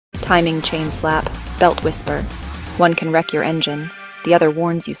Timing chain slap, belt whisper. One can wreck your engine, the other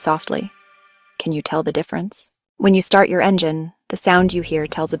warns you softly. Can you tell the difference? When you start your engine, the sound you hear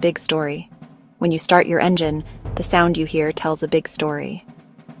tells a big story. When you start your engine, the sound you hear tells a big story.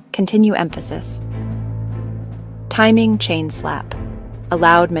 Continue emphasis. Timing chain slap, a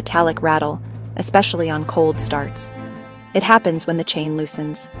loud metallic rattle, especially on cold starts. It happens when the chain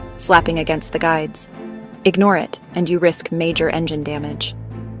loosens, slapping against the guides. Ignore it, and you risk major engine damage.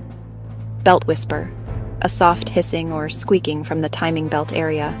 Belt whisper, a soft hissing or squeaking from the timing belt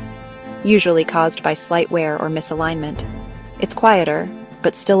area, usually caused by slight wear or misalignment. It's quieter,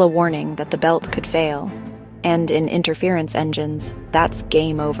 but still a warning that the belt could fail. And in interference engines, that's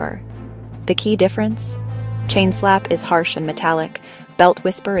game over. The key difference? Chain slap is harsh and metallic, belt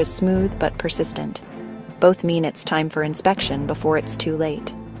whisper is smooth but persistent. Both mean it's time for inspection before it's too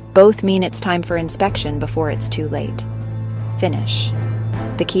late. Finish.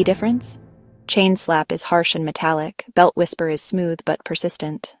 The key difference? Chain slap is harsh and metallic, belt whisper is smooth but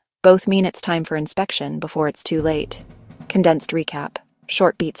persistent. Both mean it's time for inspection before it's too late. Condensed recap,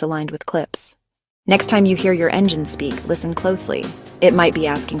 short beats aligned with clips. Next time you hear your engine speak, listen closely. It might be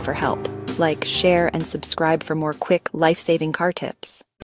asking for help. Like, share, and subscribe for more quick, life-saving car tips.